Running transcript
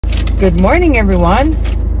Good morning, everyone.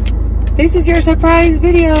 This is your surprise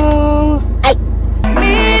video.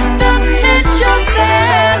 Meet the Mitchell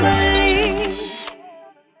family.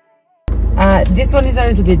 This one is a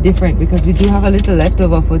little bit different because we do have a little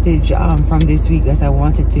leftover footage from this week that I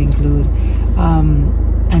wanted to include.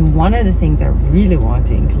 And one of the things I really want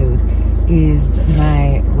to include is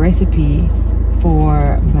my recipe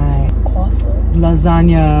for my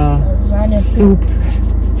lasagna soup.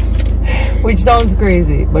 Which sounds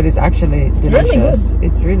crazy, but it's actually delicious.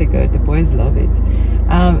 It's really good. The boys love it.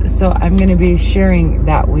 So I'm going to be sharing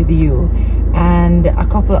that with you and a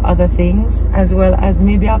couple other things, as well as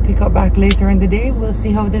maybe I'll pick up back later in the day. We'll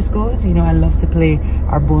see how this goes. You know, I love to play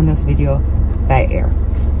our bonus video by ear.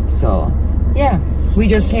 So yeah, we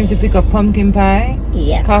just came to pick up pumpkin pie,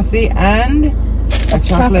 coffee, and a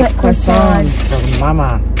chocolate croissant from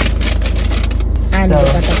Mama. And we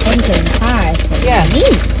got a pumpkin pie for me.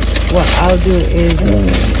 What I'll do is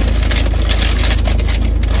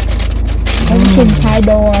pumpkin pie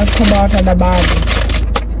don't come out of the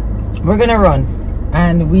bag. We're gonna run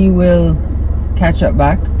and we will catch up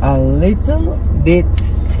back a little bit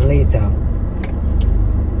later.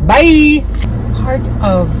 Bye. Part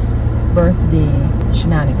of birthday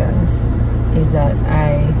shenanigans is that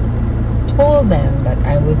I told them that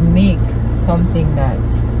I would make something that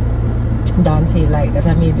Dante liked that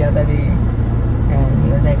I made the other day. And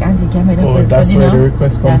he was like, Auntie, can I make that's where the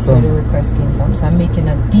request came from. That's where the request came from. So I'm making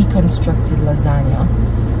a deconstructed lasagna,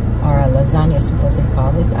 or a lasagna soup as they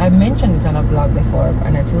call it. I mentioned it on a vlog before,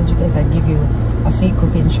 and I told you guys I'd give you a fake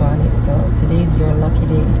cooking show on it. So today's your lucky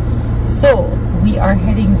day. So we are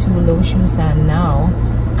heading to Low Shoe Sand now,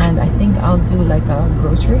 and I think I'll do like a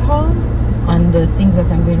grocery haul on the things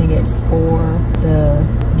that I'm going to get for the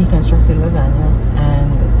deconstructed lasagna,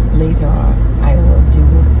 and later on I will do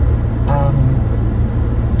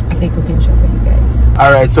a fake cooking show for you guys.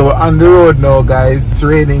 Alright, so we're on the road now, guys. It's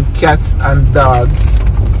raining cats and dogs.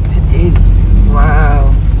 It is.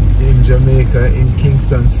 Wow. In Jamaica, in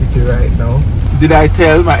Kingston City right now. Did I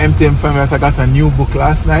tell my MTM family that I got a new book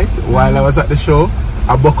last night while I was at the show?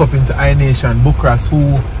 I buck up into iNation Bookras,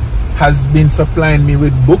 who has been supplying me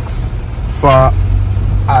with books for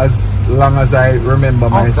as long as I remember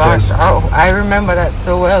myself. Gosh, I remember that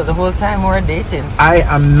so well. The whole time we were dating. I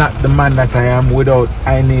am not the man that I am without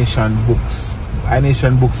iNation Books.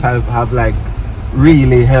 iNation Books have like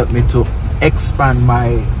really helped me to expand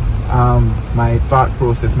my my thought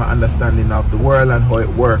process, my understanding of the world and how it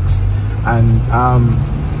works. And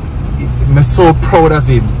I'm so proud of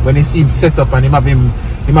him when you see him set up and him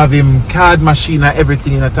have him card machine and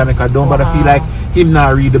everything in a Tanika. Don't bother feel like him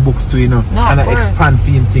now read the books too, you know, and I expand for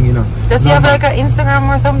him thing, you know. Does he have like an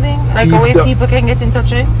Instagram or something? Like a way people can get in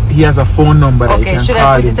touch with him? He has a phone number that you can should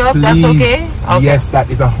call I put it up? That's okay? Yes, that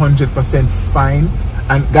is 100% fine.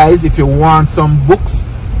 And guys, if you want some books,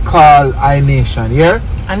 call iNation, yeah?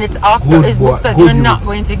 And it's after it's books that you're not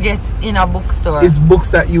going to get in a bookstore. It's books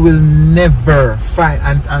that you will never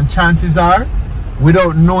find, and chances are,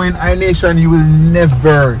 without knowing iNation, you will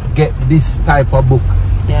never get this type of book.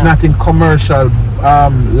 It's not in commercial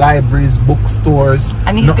libraries, bookstores.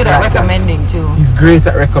 And he's good at recommending too. He's great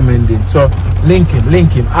at recommending. So link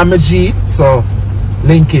him. I'm a G, so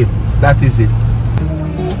link him. That is it.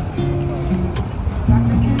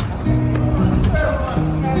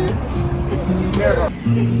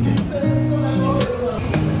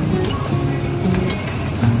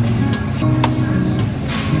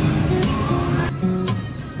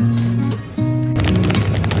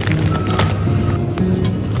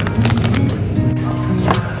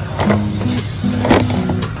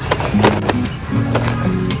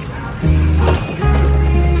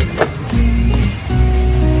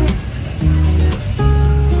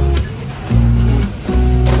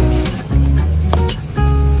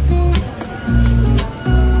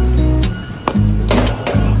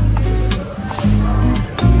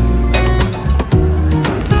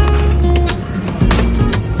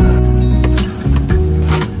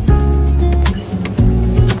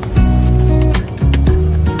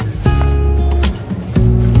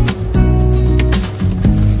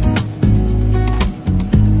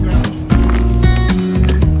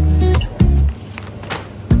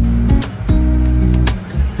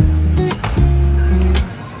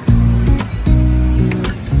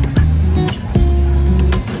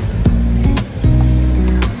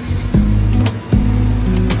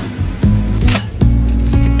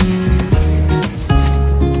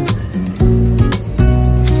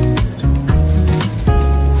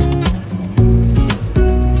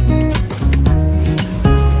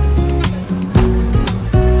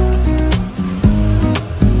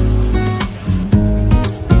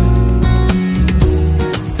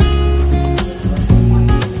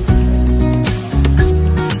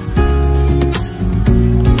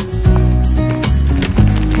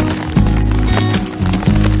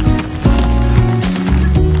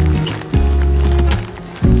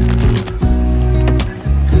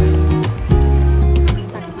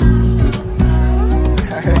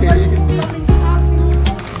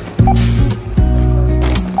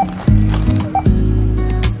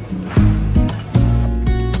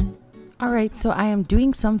 So I am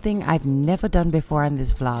doing something I've never done before on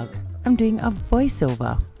this vlog. I'm doing a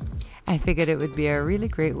voiceover. I figured it would be a really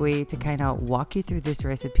great way to kind of walk you through this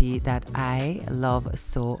recipe that I love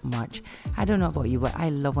so much. I don't know about you, but I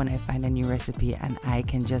love when I find a new recipe and I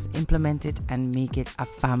can just implement it and make it a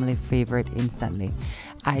family favorite instantly.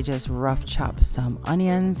 I just rough chop some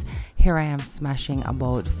onions. Here I am smashing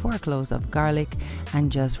about 4 cloves of garlic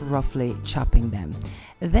and just roughly chopping them.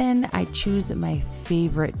 Then I choose my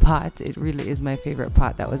favorite pot. It really is my favorite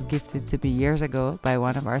pot that was gifted to me years ago by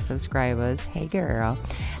one of our subscribers. Hey girl.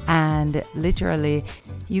 And literally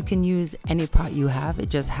you can use any pot you have. It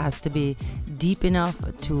just has to be deep enough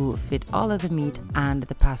to fit all of the meat and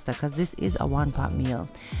the pasta, because this is a 1-pot meal.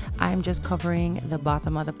 I'm just covering the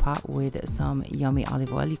bottom of the pot with some yummy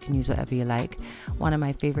olive oil. You can use whatever you like. One of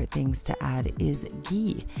my favorite things to add is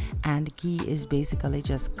ghee, and ghee is basically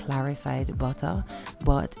just clarified butter,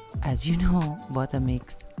 but as you know, butter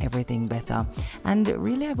makes everything better. And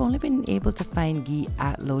really, I've only been able to find ghee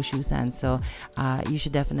at Low Shoe Sand, so you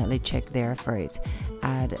should definitely check there for it.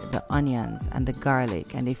 Add the onions and the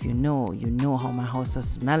garlic, and if you know how my house is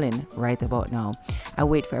smelling right about now. I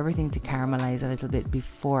wait for everything to caramelize a little bit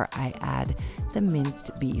before I add the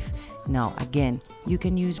minced beef. Now again, you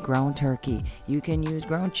can use ground turkey, you can use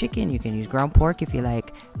ground chicken, you can use ground pork if you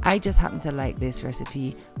like. I just happen to like this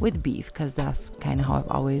recipe with beef because that's kind of how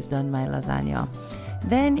I've always done my lasagna.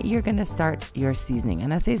 Then you're gonna start your seasoning,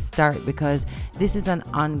 and I say start because this is an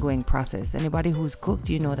ongoing process. Anybody who's cooked,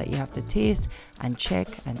 you know that you have to taste and check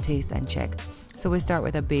and taste and check. So we start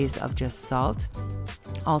with a base of just salt,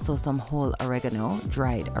 also some whole oregano,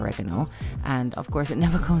 dried oregano, and of course it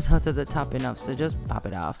never comes out to the top enough, so just pop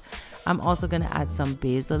it off. I'm also gonna add some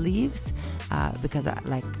basil leaves because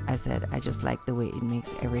like I said, I just like the way it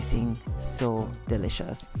makes everything so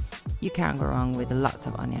delicious. You can't go wrong with lots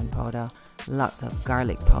of onion powder, lots of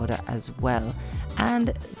garlic powder as well.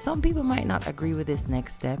 And some people might not agree with this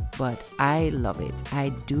next step, but I love it. I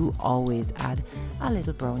do always add a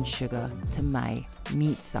little brown sugar to my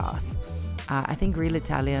meat sauce. I think real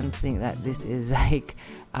Italians think that this is like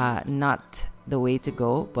not the way to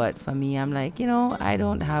go, but for me, I'm like, I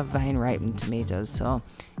don't have vine ripened tomatoes, so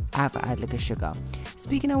I have to add like a sugar.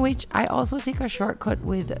 Speaking of which, I also take a shortcut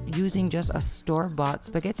with using just a store-bought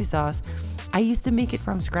spaghetti sauce. I used to make it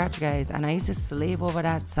from scratch, guys, and I used to slave over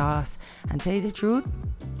that sauce, and tell you the truth,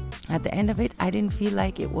 at the end of it, I didn't feel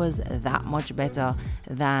like it was that much better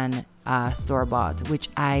than store-bought, which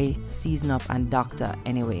I season up and doctor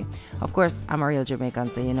anyway. Of course, I'm a real Jamaican,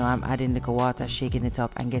 so I'm adding little water, shaking it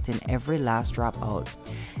up, and getting every last drop out.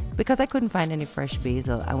 Because I couldn't find any fresh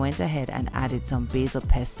basil, I went ahead and added some basil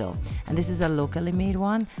pesto, and this is a locally made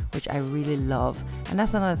one, which I really love. And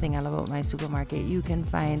that's another thing I love about my supermarket. You can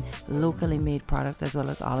find locally made product as well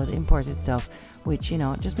as all of the imported stuff, which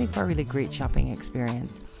just make for a really great shopping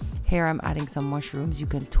experience. Here I'm adding some mushrooms. You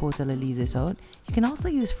can totally leave this out. You can also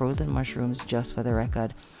use frozen mushrooms, just for the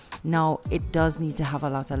record. Now it does need to have a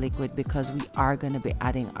lot of liquid because we are going to be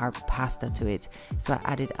adding our pasta to it, so I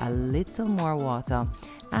added a little more water,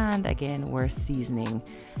 and again we're seasoning.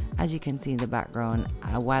 As you can see in the background,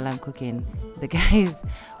 while I'm cooking, the guys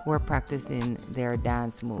were practicing their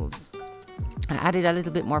dance moves. I added a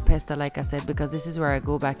little bit more pesto, like I said, because this is where I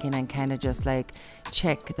go back in and kind of just like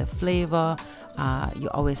check the flavor. You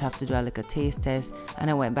always have to do a little taste test, and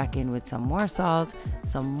I went back in with some more salt,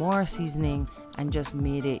 some more seasoning, and just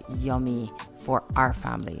made it yummy for our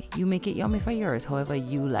family. You make it yummy for yours, however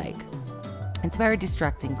you like. It's very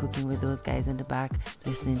distracting cooking with those guys in the back,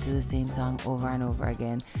 listening to the same song over and over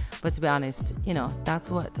again. But to be honest,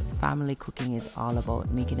 that's what family cooking is all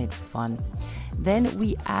about, making it fun. Then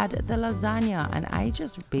we add the lasagna, and I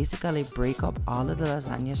just basically break up all of the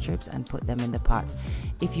lasagna strips and put them in the pot.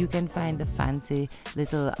 If you can find the fancy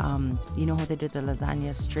little, you know how they do the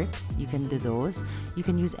lasagna strips, you can do those. You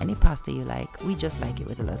can use any pasta you like. We just like it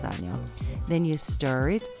with the lasagna. Then you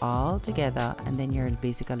stir it all together, and then you're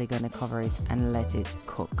basically going to cover it and let it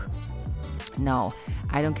cook. Now,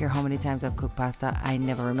 I don't care how many times I've cooked pasta, I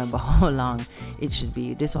never remember how long it should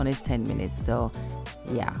be. This one is 10 minutes, so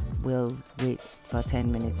yeah, we'll wait for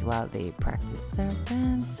 10 minutes while they practice their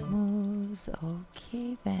dance moves.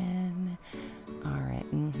 Okay then. All right.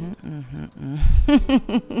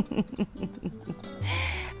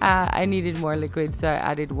 I needed more liquid, so I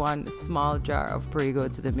added 1 small jar of Prego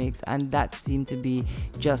to the mix, and that seemed to be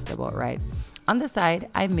just about right. On the side,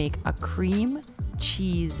 I make a cream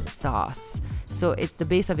cheese sauce. So it's the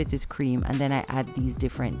base of it is cream, and then I add these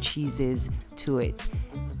different cheeses to it.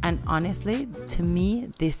 And honestly, to me,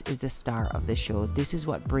 this is the star of the show. This is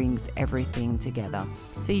what brings everything together.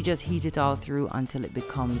 So you just heat it all through until it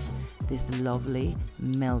becomes this lovely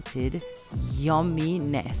melted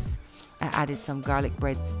yumminess. I added some garlic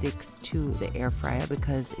breadsticks to the air fryer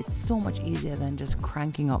because it's so much easier than just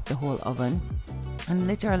cranking up the whole oven. And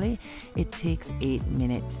literally, it takes 8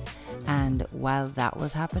 minutes. And while that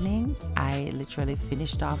was happening, I literally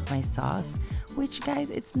finished off my sauce, which, guys,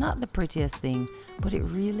 it's not the prettiest thing, but it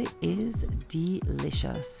really is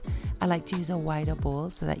delicious. I like to use a wider bowl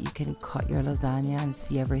so that you can cut your lasagna and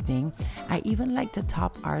see everything. I even like to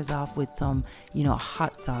top ours off with some, you know,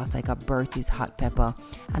 hot sauce, like a Bertie's hot pepper,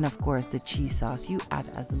 and of course the cheese sauce. You add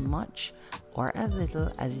as much or as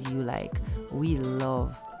little as you like. We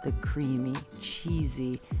love the creamy,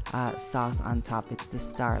 cheesy sauce on top. It's the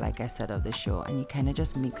star, like I said, of the show, and you kind of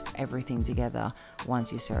just mix everything together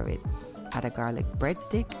once you serve it. Add a garlic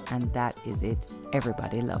breadstick, and that is it.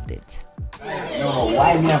 Everybody loved it. No,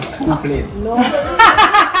 why me have 2 plates? No.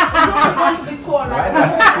 Just want to be cold. Why do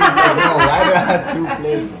I have 2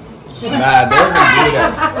 plates? Nah, don't do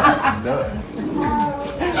that. No.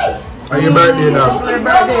 Are your birthday now? Your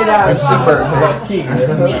birthday now. It's your birthday.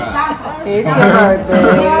 It's your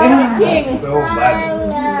birthday. So bad.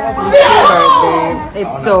 It's your birthday.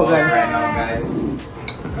 It's so good.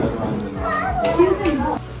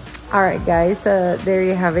 Alright guys, so there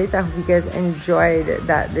you have it. I hope you guys enjoyed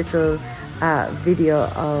that little video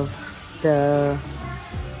of the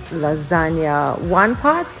lasagna one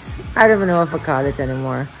pot. I don't even know if I call it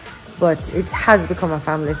anymore, but it has become a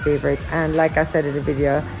family favorite. And like I said in the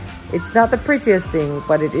video, it's not the prettiest thing,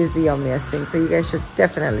 but it is the yummiest thing. So you guys should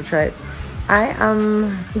definitely try it. I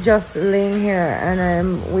am just laying here and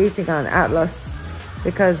I'm waiting on Atlas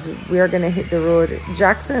because we are gonna hit the road.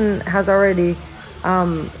 Jackson has already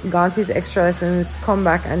gone to his extra lessons, come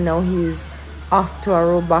back, and now he's off to a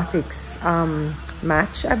robotics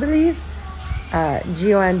match, I believe.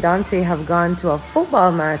 Gio and Dante have gone to a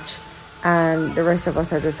football match, and the rest of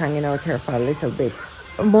us are just hanging out here for a little bit.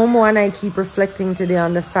 Momo and I keep reflecting today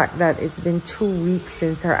on the fact that it's been 2 weeks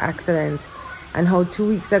since her accident, and how 2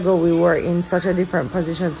 weeks ago we were in such a different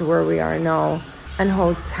position to where we are now, and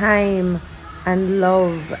how time and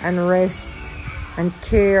love and rest and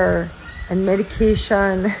care and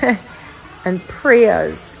medication and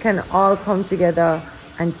prayers can all come together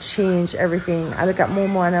and change everything. I look at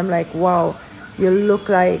Momo and I'm like, wow, you look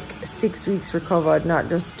like 6 weeks recovered, not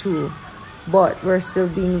just 2. But we're still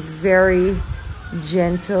being very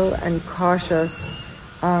gentle and cautious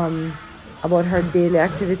about her daily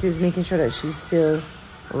activities, making sure that she's still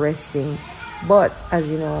resting. But as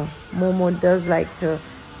you know, Momo does like to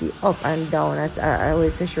be up and down. I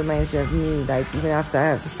always say she reminds me of me, like even after I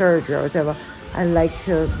have surgery or whatever, I like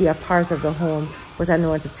to be a part of the home, but I know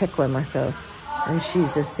when to take care of myself, and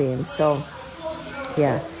she's the same. So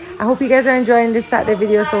yeah, I hope you guys are enjoying this Saturday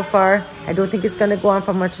video so far. I don't think it's gonna go on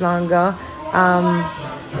for much longer,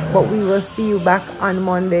 but we will see you back on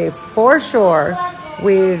Monday for sure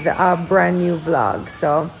with a brand new vlog.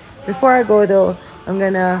 So before I go though, I'm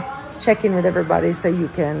gonna check in with everybody so you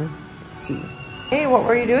can see. Hey, what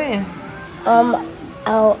were you doing?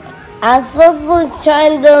 Atlas was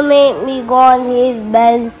trying to make me go on his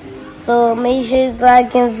bed, so make sure you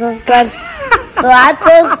like and subscribe. So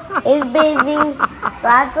Atlas is bathing, so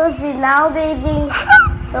Atlas is now bathing,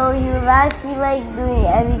 so he was actually like doing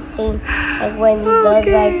everything, like when he does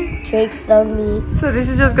like tricks on me. So this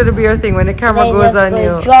is just gonna be your thing when the camera They goes just on go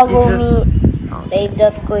you. juggle You just... me. They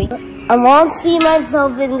just go. I won't see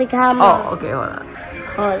myself in the camera. Oh, okay, hold on.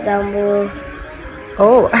 Comment down below.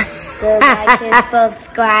 Oh. So like and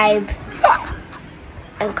subscribe.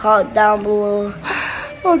 And comment down below.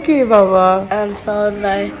 Okay, Baba. I'm so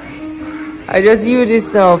sorry. I just use this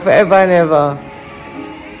now forever and ever.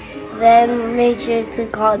 Then make sure to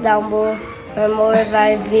comment down below for more of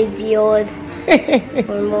our videos.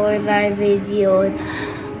 For more of our videos.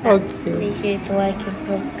 Okay. Make sure to like and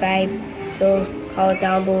subscribe. So comment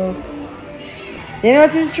down below. You know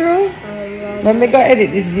what is true? Let me go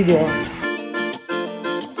edit this video.